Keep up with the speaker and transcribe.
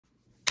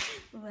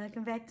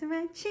Welcome back to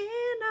my channel.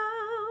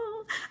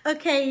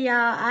 Okay, y'all,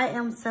 I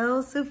am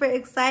so super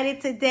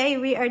excited. Today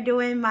we are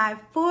doing my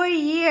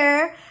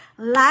 4-year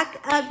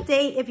loc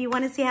update. If you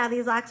want to see how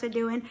these locks are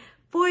doing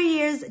 4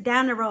 years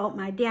down the road,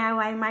 my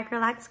DIY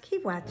Microlocs,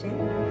 keep watching.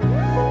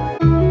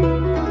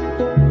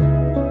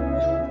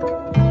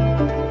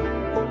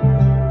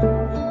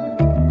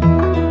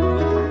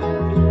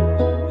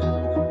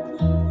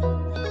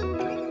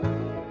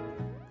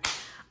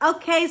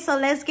 Okay, so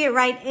let's get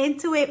right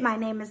into it. My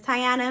name is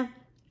Tiana.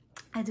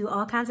 I do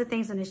all kinds of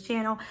things on this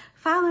channel.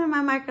 Following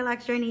my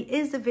Loc journey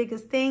is the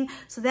biggest thing.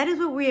 So that is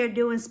what we are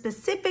doing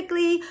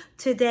specifically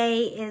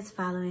today, is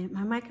following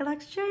my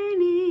Loc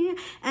journey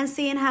and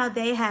seeing how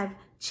they have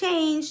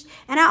changed.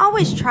 And I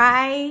always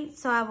try,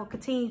 so I will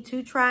continue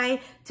to try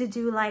to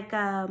do like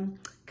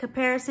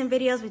comparison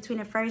videos between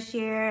the first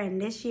year and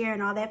this year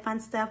and all that fun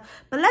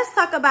stuff. But let's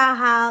talk about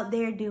how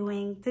they're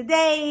doing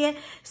today.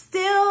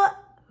 Still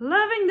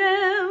loving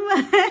them.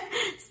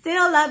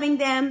 Still loving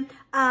them.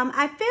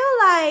 I feel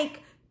like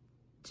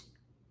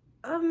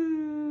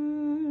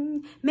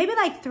maybe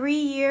like 3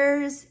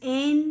 years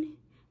in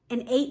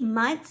 8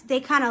 months, they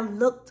kind of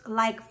looked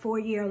like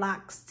 4-year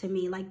locs to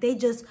me. Like they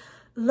just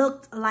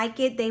looked like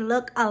it. They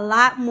look a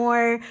lot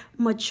more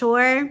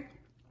mature,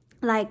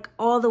 like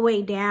all the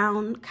way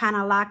down, kind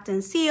of locked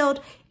and sealed,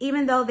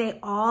 even though they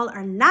all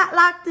are not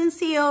locked and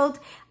sealed.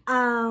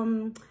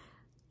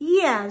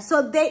 Yeah,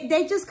 so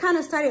they just kind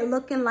of started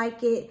looking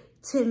like it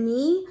to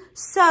me.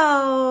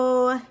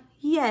 So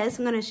yes,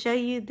 I'm gonna show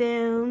you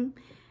them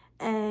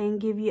and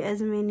give you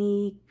as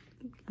many.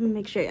 Let me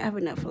make sure I have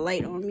enough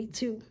light on me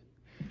too.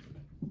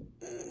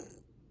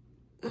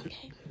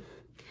 Okay,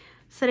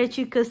 so that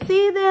you could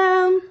see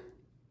them.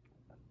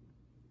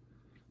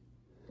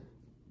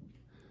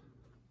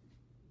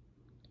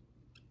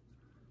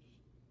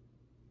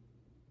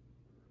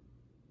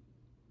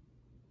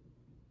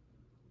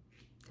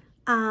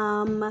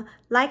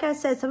 Like I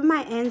said, some of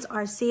my ends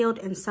are sealed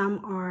and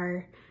some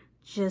are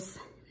just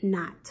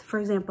not. For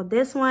example,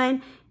 this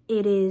one,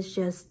 it is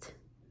just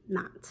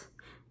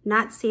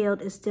not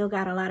sealed. It's still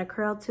got a lot of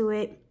curl to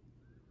it.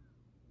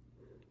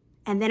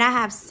 And then I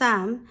have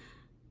some,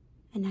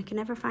 and I can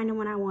never find the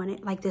one I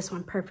wanted, like this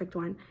one, perfect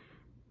one,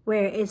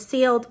 where it's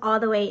sealed all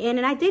the way in.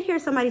 And I did hear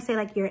somebody say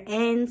like your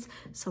ends.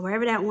 So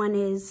wherever that one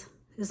is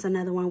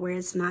another one where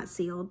it's not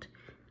sealed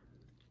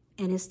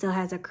and it still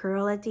has a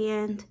curl at the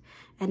end.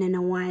 And then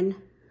the one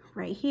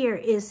right here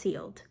is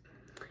sealed.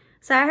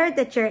 So I heard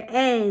that your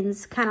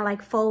ends kind of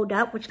like fold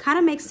up, which kind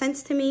of makes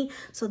sense to me.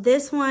 So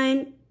this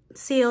one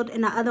sealed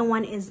and the other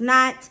one is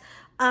not.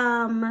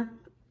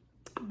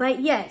 But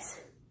yes,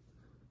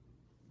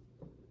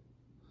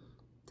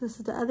 this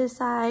is the other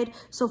side.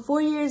 So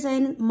 4 years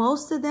in,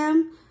 most of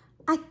them,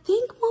 I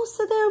think most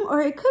of them,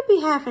 or it could be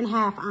half and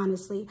half,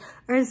 honestly,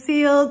 are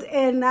sealed.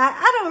 And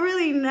I don't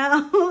really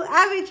know.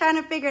 I've been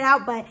trying to figure it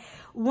out. But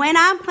when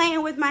I'm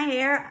playing with my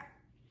hair,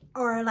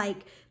 or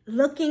like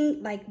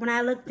looking, like when I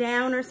look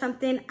down or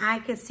something, I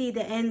can see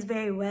the ends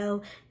very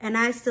well. And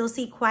I still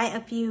see quite a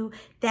few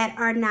that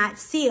are not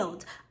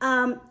sealed.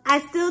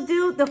 I still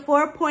do the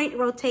 4-point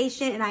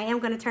rotation, and I am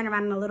going to turn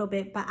around in a little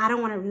bit, but I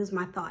don't want to lose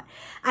my thought.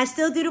 I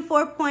still do the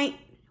 4-point,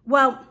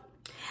 well,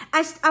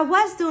 I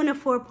was doing a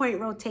 4-point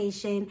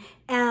rotation,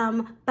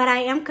 but I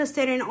am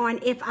considering on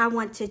if I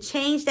want to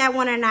change that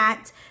one or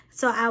not.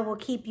 So I will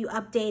keep you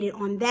updated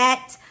on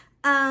that.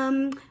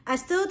 I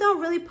still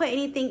don't really put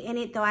anything in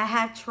it, though I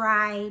have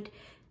tried.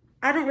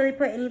 I don't really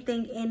put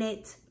anything in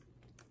it.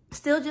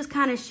 Still just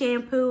kind of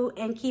shampoo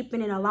and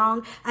keeping it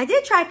along. I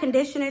did try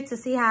conditioner to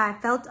see how I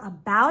felt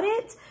about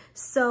it.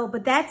 So,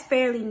 but that's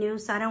fairly new.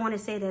 So I don't want to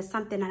say there's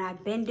something that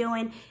I've been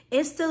doing.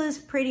 It still is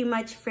pretty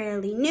much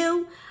fairly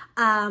new.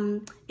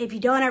 If you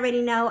don't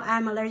already know,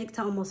 I'm allergic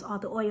to almost all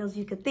the oils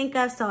you could think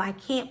of. So I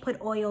can't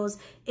put oils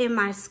in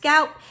my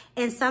scalp.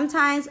 And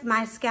sometimes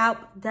my scalp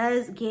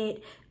does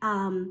get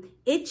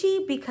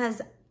itchy, because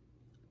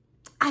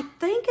I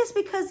think it's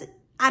because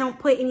I don't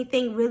put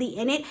anything really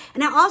in it.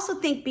 And I also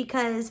think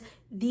because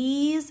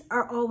these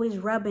are always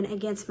rubbing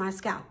against my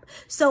scalp.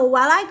 So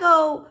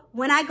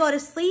when I go to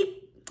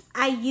sleep,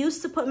 I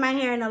used to put my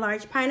hair in a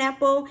large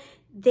pineapple.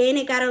 Then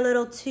it got a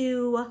little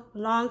too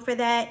long for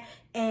that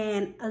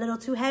and a little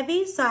too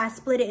heavy. So I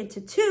split it into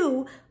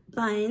 2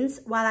 buns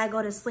while I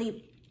go to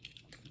sleep.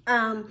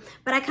 But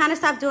I kind of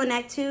stopped doing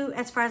that too,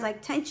 as far as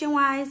like tension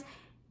wise.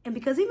 And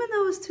because even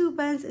though it's 2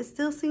 buns, it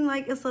still seemed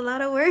like it's a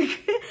lot of work.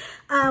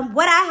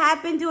 What I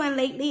have been doing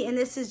lately, and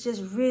this is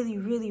just really,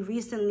 really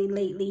recently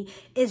lately,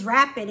 is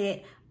wrapping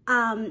it.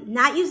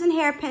 Not using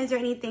hairpins or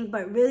anything,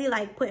 but really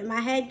like putting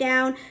my head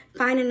down,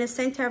 finding the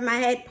center of my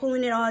head,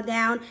 pulling it all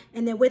down,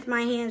 and then with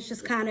my hands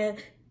just kind of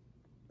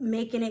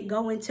making it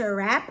go into a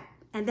wrap.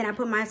 And then I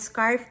put my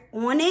scarf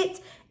on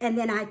it, and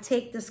then I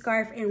take the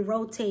scarf and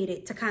rotate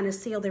it to kind of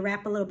seal the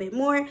wrap a little bit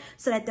more,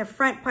 so that the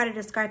front part of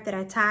the scarf that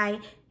I tie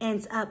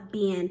ends up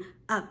being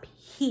up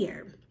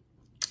here.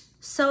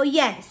 So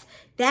yes,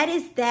 that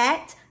is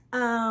that.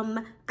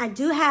 I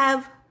do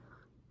have,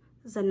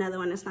 there's another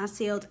one that's not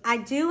sealed. I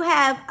do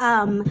have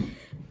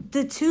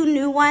the two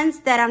new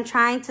ones that I'm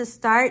trying to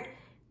start,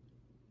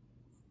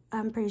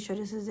 I'm pretty sure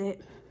this is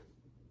it.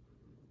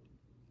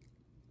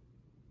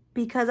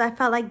 Because I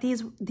felt like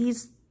this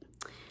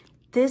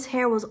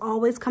hair was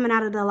always coming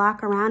out of the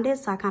lock around it.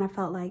 So I kind of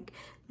felt like,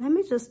 let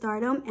me just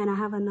start them. And I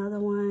have another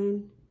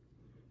one.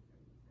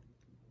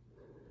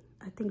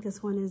 I think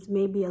this one is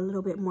maybe a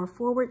little bit more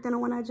forward than the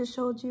one I just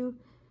showed you.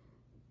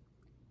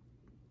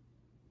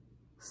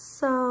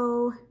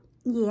 So,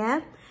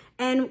 yeah.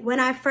 And when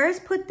I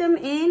first put them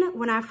in,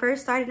 when I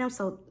first started them,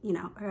 so, you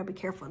know, I gotta be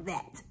careful of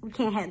that. We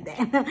can't have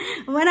that.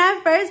 When I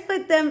first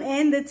put them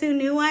in, the two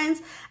new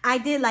ones, I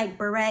did like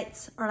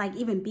barrettes or like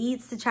even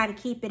beads to try to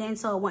keep it in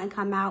so it wouldn't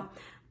come out.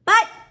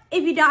 But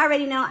if you don't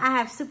already know, I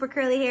have super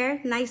curly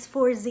hair, nice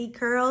 4Z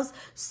curls.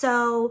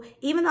 So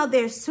even though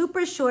they're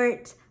super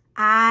short,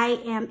 I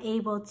am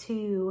able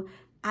to,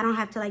 I don't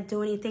have to like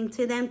do anything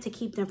to them to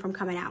keep them from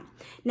coming out.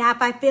 Now,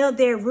 if I feel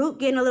their root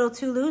getting a little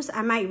too loose,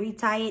 I might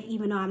retie it,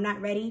 even though I'm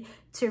not ready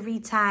to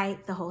retie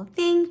the whole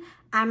thing.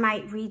 I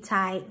might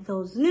retie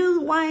those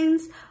new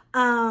ones.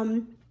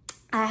 I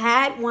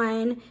had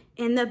one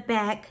in the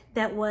back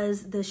that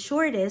was the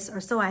shortest,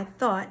 or so I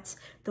thought,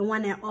 the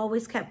one that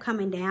always kept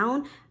coming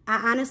down.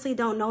 I honestly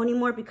don't know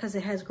anymore because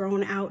it has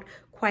grown out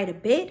quite a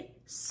bit.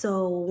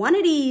 So one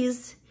of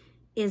these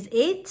is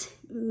it.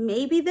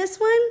 Maybe this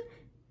one.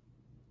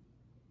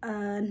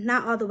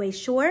 Not all the way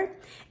sure.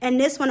 And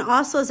this one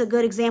also is a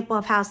good example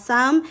of how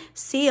some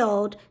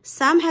sealed,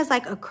 some has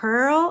like a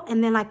curl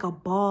and then like a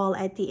ball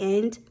at the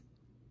end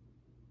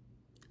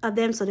of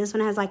them. So this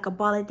one has like a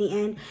ball at the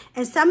end,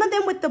 and some of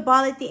them with the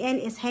ball at the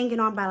end is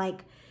hanging on by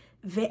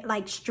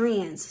like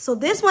strands. So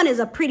this one is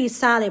a pretty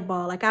solid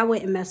ball. Like I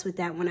wouldn't mess with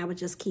that one. I would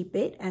just keep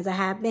it as I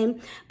have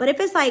been. But if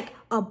it's like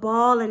a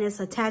ball and it's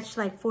attached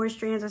to like 4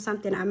 strands or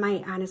something, I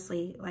might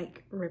honestly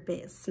like rip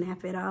it,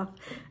 snap it off.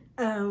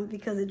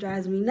 Because it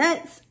drives me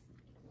nuts,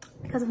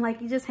 because I'm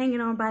like, you're just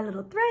hanging on by a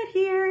little thread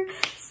here.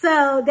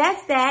 So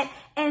that's that.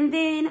 And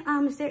then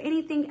is there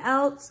anything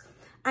else?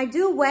 I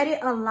do wet it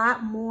a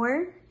lot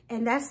more,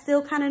 and that's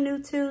still kind of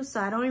new too, so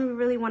I don't even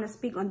really want to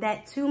speak on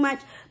that too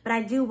much, but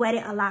I do wet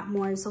it a lot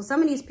more. So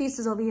some of these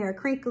pieces over here are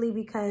crinkly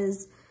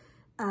because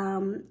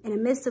in the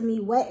midst of me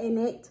wetting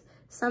it,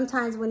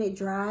 sometimes when it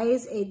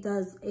dries,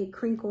 it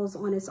crinkles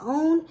on its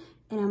own,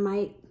 and I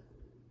might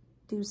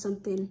do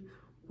something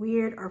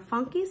weird or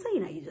funky. So, you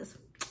know, you just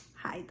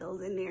hide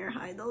those in there,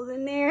 hide those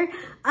in there.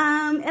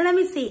 And let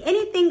me see,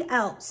 anything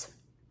else?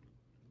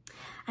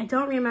 I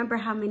don't remember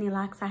how many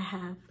locks I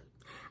have.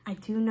 I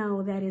do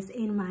know that it's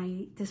in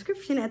my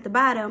description at the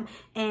bottom.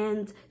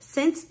 And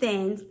since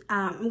then,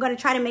 I'm going to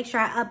try to make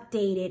sure I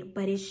update it,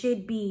 but it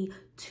should be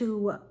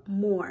 2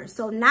 more.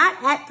 So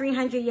not at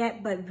 300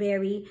 yet, but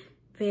very,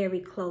 very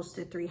close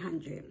to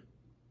 300.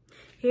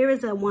 Here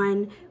is a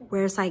one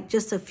where it's like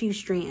just a few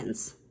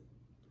strands,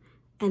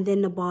 and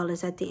then the ball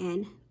is at the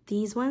end.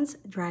 These ones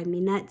drive me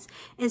nuts.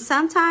 And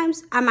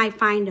sometimes I might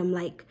find them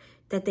like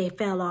that they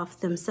fell off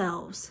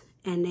themselves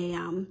and they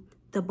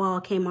the ball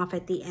came off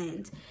at the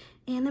end.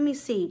 And let me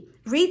see,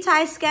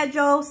 retie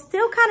schedule,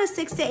 still kind of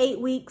 6 to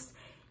 8 weeks.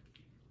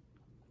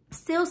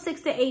 Still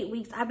 6 to 8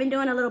 weeks. I've been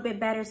doing a little bit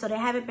better, so they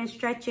haven't been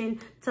stretching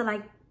to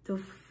like the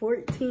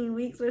 14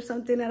 weeks or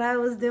something that I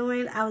was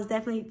doing. I was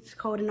definitely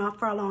holding off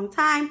for a long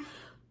time,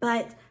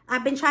 but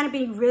I've been trying to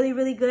be really,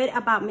 really good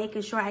about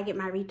making sure I get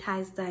my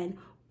reties done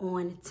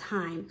on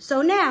time.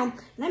 So now,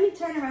 let me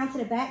turn around to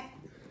the back.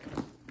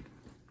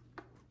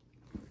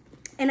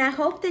 And I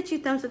hope that you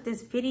thumbs up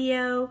this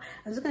video.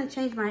 I'm just going to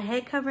change my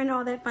head cover and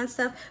all that fun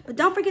stuff. But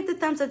don't forget to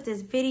thumbs up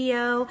this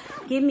video.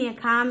 Give me a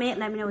comment.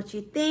 Let me know what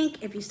you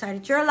think. If you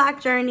started your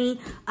lock journey.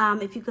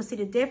 If you could see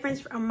the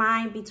difference from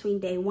mine between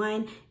day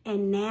 1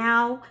 and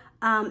now.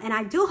 And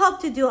I do hope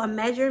to do a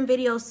measuring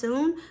video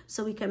soon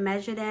so we can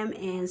measure them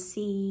and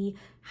see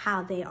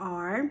how they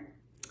are.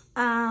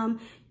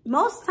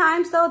 Most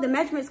times though, the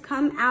measurements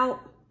come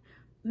out,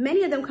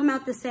 many of them come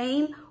out the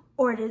same,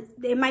 or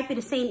it might be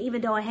the same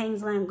even though it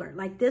hangs longer.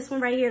 Like this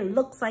one right here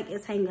looks like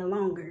it's hanging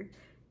longer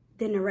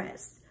than the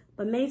rest.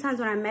 But many times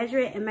when I measure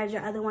it and measure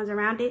other ones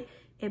around it,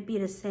 it'd be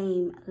the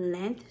same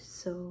length.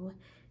 So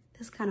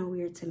that's kind of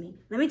weird to me.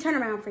 Let me turn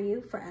around for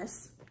you, for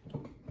us.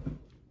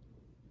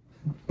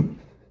 All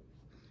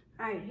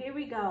right, here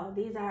we go.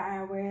 These are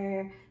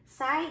our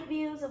side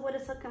views of what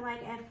it's looking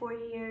like at 4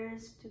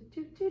 years.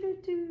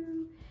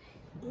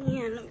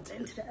 And let me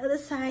turn to the other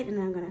side, and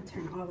then I'm gonna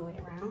turn all the way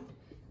around.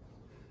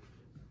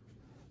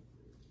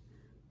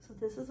 So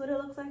this is what it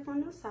looks like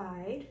from the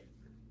side.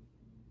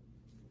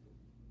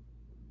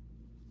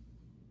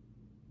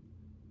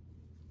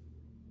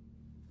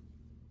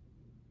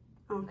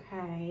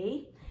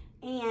 Okay,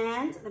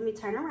 and let me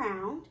turn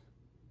around.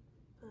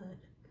 Good.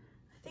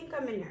 I think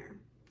I'm in there.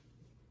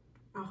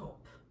 I hope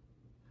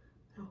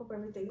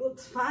everything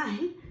looks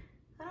fine.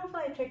 I don't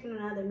feel like checking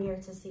another mirror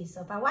to see.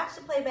 So if I watch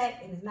the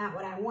playback and it's not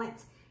what I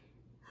want,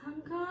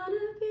 I'm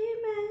gonna be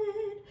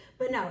mad.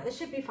 But no, it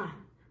should be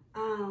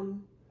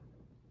fine.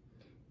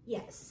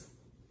 Yes.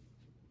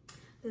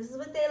 This is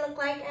what they look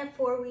like at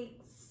 4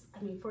 weeks.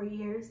 I mean, 4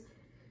 years.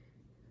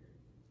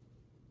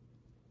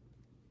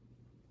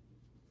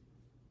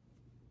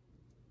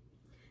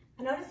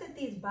 I noticed that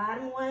these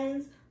bottom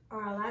ones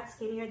are a lot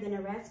skinnier than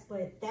the rest,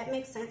 but that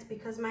makes sense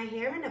because my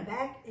hair in the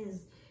back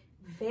is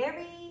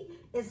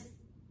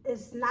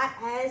it's not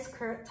as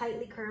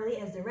tightly curly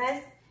as the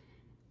rest.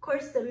 Of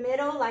course, the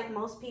middle, like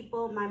most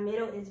people, my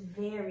middle is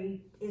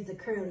the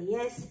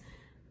curliest,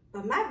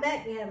 but my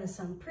back be having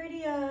some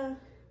pretty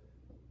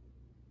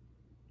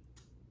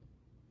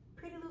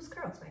loose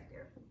curls back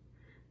there.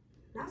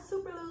 Not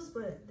super loose,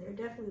 but they're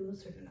definitely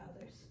looser than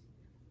others.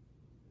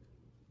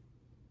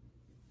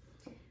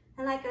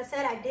 And like I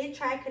said, I did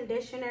try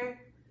conditioner.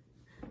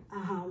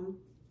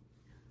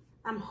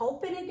 I'm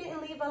hoping it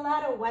didn't leave a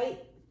lot of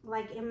white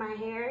like in my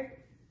hair.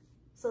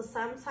 So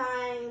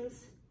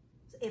sometimes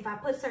if I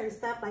put certain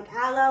stuff like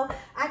aloe,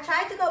 I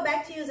tried to go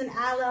back to using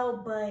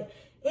aloe, but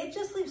it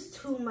just leaves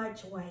too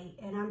much white.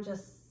 And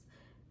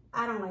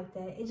I don't like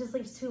that. It just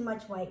leaves too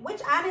much white,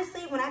 which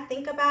honestly, when I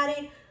think about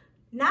it,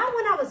 not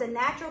when I was a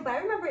natural, but I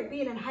remember it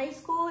being in high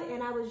school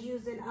and I was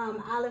using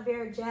aloe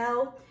vera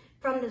gel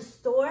from the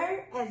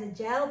store as a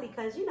gel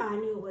because, you know, I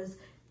knew it was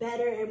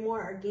better and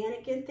more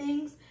organic and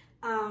things.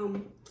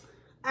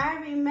 I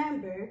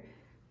remember,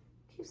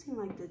 keep seeming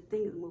like the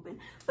thing is moving,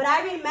 but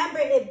I remember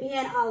it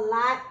being a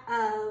lot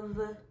of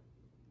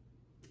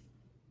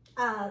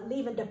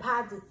leaving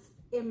deposits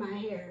in my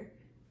hair.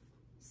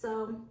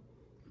 So,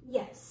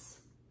 yes.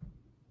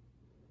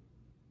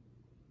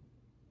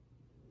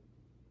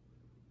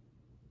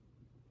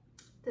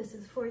 This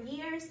is for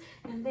years.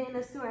 And then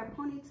let's do our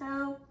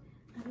ponytail.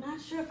 I'm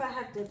not sure if I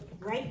have the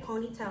right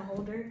ponytail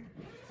holder.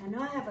 I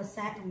know I have a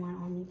satin one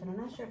on me, but I'm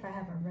not sure if I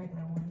have a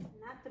regular one.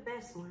 Not the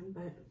best one,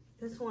 but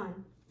this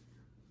one.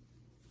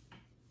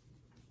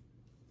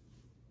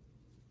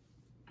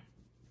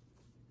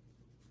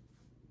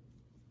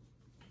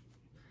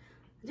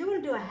 I do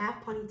want to do a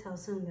half ponytail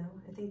soon though.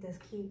 I think that's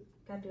cute.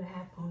 Gotta do a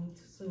half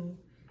ponytail soon.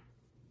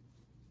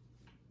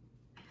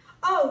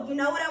 Oh, you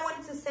know what I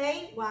wanted to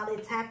say while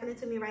it's happening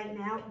to me right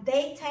now?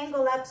 They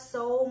tangle up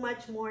so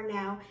much more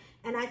now.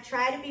 And I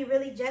try to be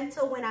really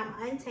gentle when I'm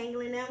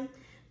untangling them,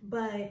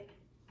 but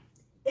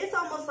it's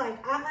almost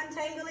like I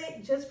untangle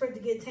it just for it to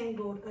get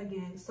tangled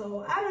again.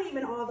 So I don't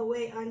even all the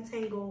way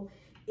untangle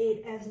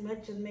it as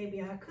much as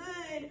maybe I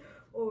could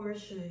or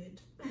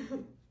should.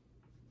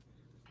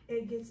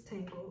 It gets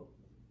tangled.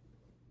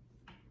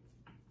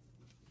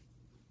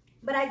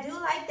 But I do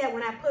like that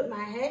when I put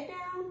my head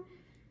down,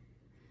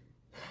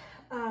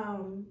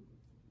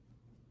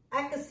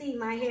 I can see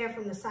my hair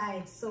from the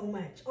sides so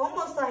much.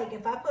 Almost like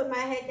if I put my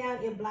head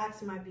down, it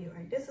blocks my view.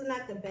 Right? This is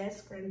not the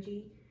best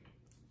scrunchie.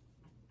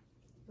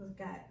 So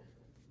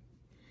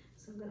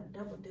I'm gonna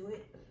double do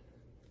it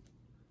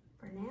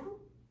for now.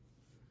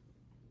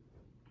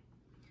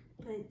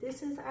 But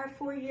this is our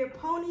 4-year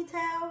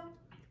ponytail.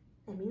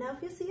 Let me know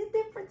if you see a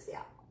difference,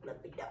 y'all.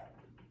 Let me know.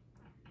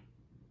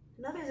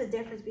 I know there's a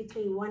difference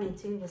between 1 and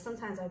 2, but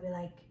sometimes I'll be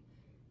like,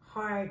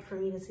 hard for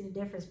me to see the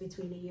difference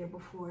between the year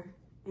before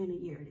and the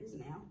year it is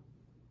now.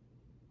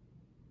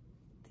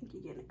 I think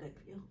you're getting a good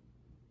feel.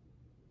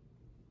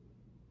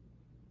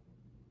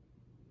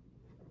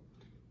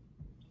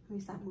 Let me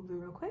stop moving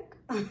real quick.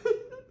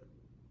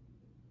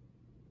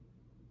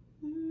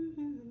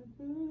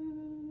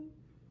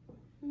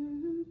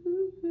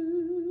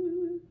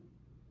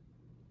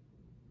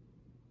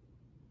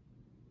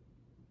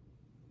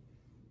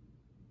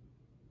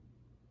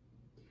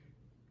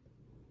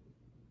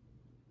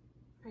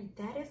 Right,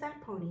 that is our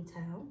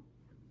ponytail.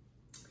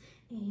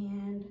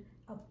 And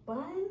a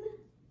bun.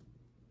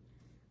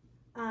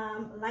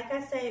 Like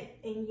I said,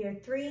 in year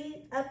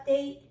 3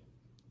 update,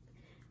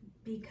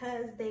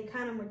 because they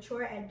kind of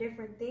mature at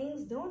different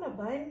things, doing a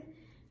bun,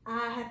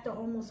 I have to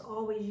almost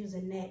always use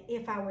a net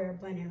if I wear a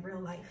bun in real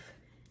life,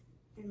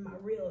 in my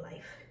real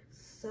life.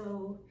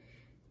 So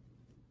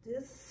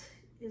this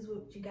is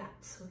what you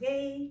got,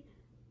 okay?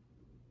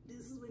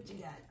 This is what you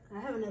got.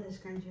 I have another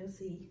scrunchie, you'll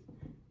see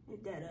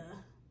if that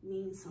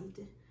means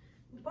something.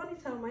 The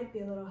ponytail might be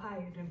a little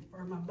higher than,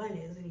 or my bun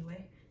is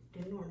anyway,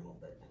 than normal,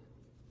 but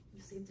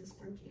you see if this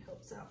scrunchie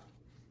helps out.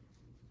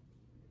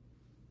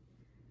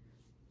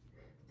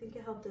 I think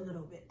it helped a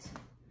little bit.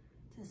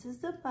 This is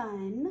the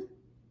bun.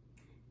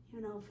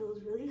 You know, it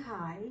feels really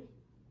high,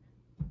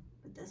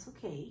 but that's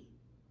okay.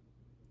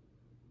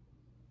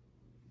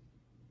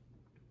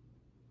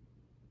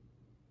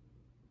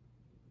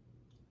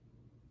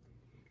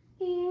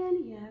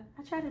 And yeah,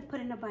 I try to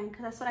put in a bun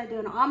because that's what I do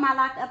in all my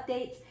Loc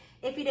updates.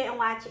 If you didn't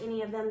watch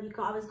any of them, you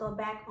can always go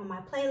back on my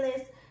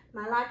playlist,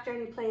 my Loc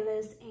Journey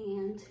playlist,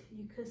 and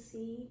you could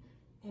see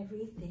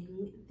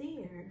everything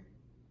there.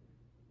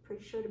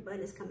 Pretty sure the bun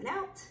is coming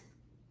out.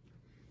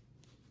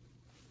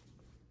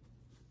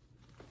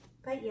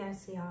 But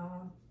yes,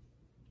 y'all.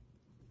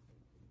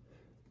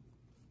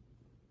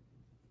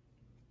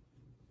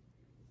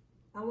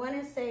 I want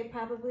to say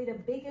probably the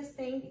biggest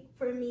thing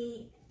for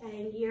me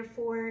in year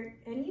 4,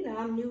 and you know,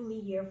 I'm newly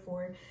year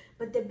 4,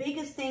 but the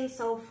biggest thing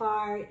so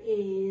far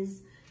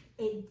is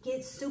it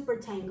gets super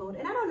tangled.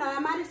 And I don't know, I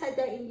might have said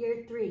that in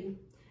year 3,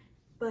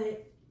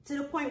 but to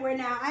the point where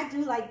now I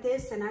do like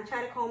this, and I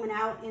try to comb it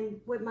out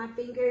and with my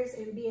fingers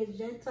and be as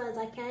gentle as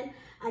I can.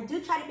 I do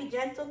try to be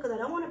gentle because I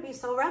don't want to be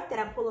so rough that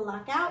I pull a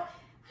lock out.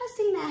 I've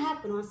seen that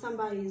happen on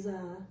somebody's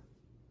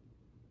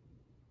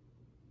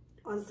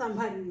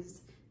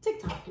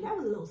TikTok, and that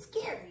was a little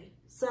scary.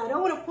 So I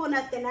don't want to pull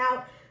nothing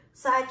out.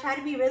 So I try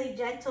to be really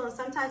gentle, and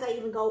sometimes I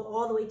even go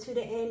all the way to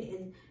the end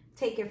and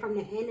take it from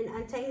the end and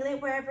untangle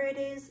it wherever it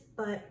is.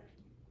 But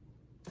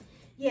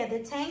yeah, the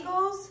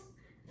tangles,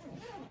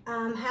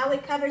 how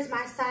it covers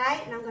my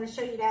side, and I'm going to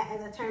show you that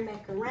as I turn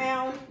back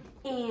around.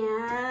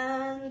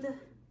 And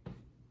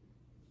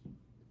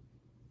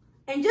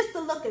just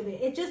the look of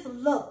it, it just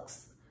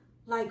looks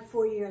like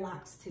 4-year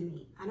locks to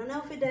me. I don't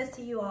know if it does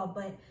to you all,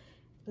 but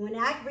when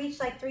I reached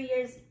like 3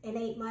 years and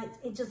 8 months,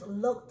 it just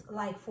looked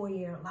like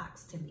 4-year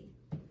locks to me.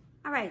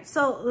 All right,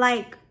 so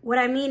like what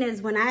I mean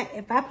is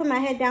if I put my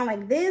head down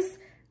like this,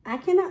 I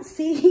cannot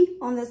see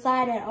on the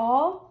side at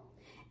all.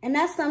 And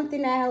that's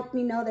something that helped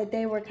me know that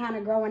they were kind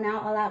of growing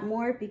out a lot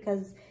more,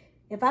 because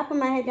if I put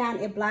my head down,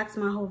 it blocks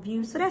my whole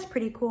view. So that's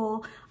pretty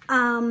cool.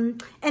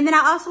 And then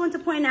I also want to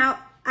point out,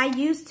 I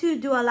used to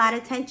do a lot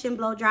of tension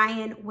blow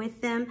drying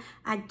with them.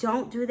 I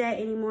don't do that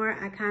anymore.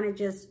 I kind of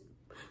just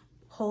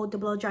hold the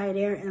blow dryer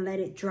there and let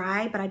it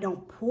dry, but I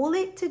don't pull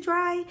it to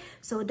dry,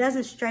 so it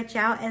doesn't stretch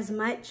out as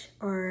much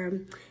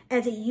or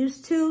as it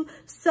used to.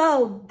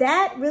 So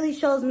that really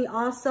shows me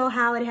also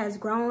how it has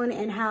grown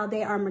and how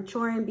they are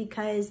maturing,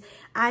 because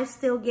I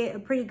still get a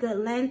pretty good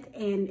length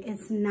and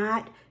it's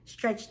not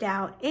stretched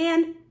out.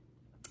 And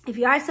if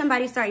you are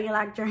somebody starting your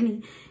loc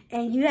journey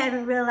and you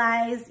haven't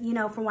realized, you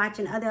know, from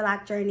watching other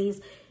loc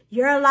journeys,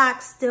 your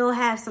locks still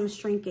have some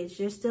shrinkage.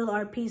 There still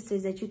are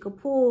pieces that you could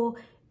pull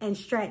and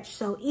stretch.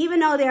 So even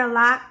though they're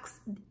locks,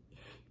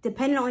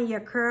 depending on your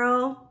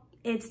curl,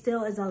 it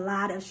still is a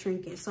lot of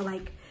shrinkage. So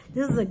like,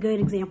 this is a good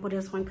example,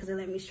 this one, because it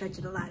let me stretch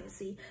it a lot. You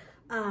see,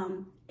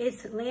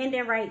 it's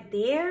landing right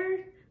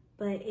there,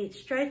 but it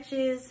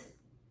stretches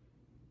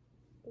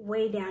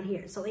way down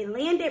here. So it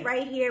landed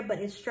right here, but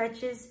it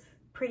stretches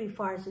pretty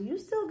far. So you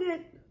still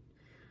get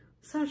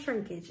some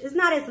shrinkage. It's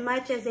not as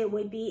much as it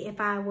would be if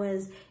I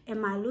was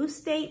in my loose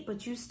state,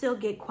 but you still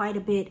get quite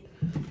a bit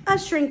of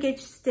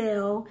shrinkage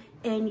still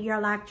in your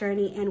loc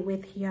journey and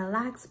with your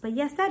locks. But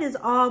yes, that is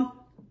all.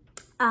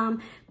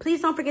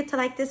 Please don't forget to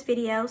like this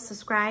video,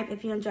 subscribe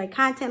if you enjoy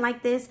content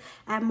like this.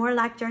 I have more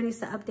loc journeys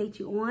to update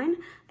you on,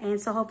 and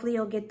so hopefully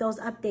you'll get those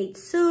updates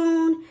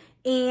soon.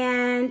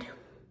 And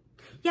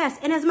yes,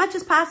 and as much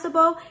as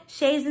possible,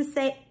 Shades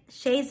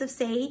of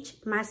Sage,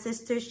 my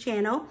sister's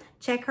channel.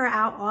 Check her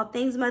out, all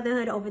things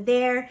motherhood over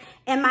there.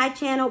 And my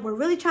channel, we're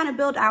really trying to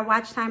build our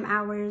watch time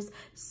hours.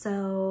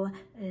 So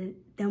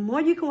the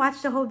more you can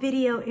watch the whole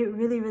video, it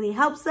really, really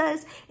helps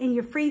us. In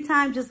your free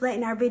time, just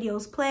letting our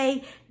videos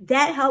play,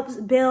 that helps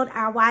build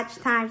our watch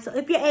time. So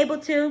if you're able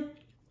to,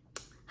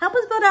 help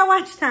us build our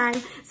watch time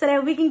so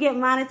that we can get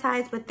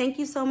monetized. But thank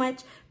you so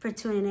much for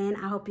tuning in.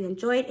 I hope you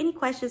enjoyed. Any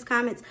questions,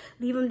 comments,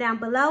 leave them down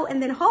below.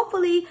 And then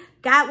hopefully,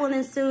 God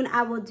willing, soon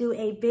I will do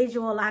a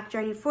visual loc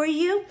journey for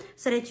you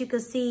so that you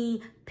can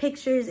see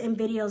pictures and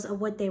videos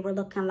of what they were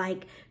looking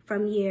like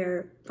from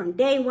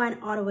day 1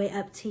 all the way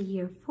up to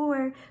year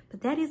 4. But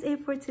that is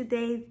it for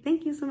today.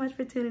 Thank you so much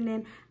for tuning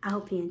in. I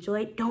hope you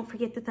enjoyed. Don't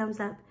forget the thumbs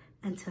up.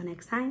 Until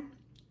next time,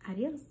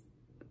 adios.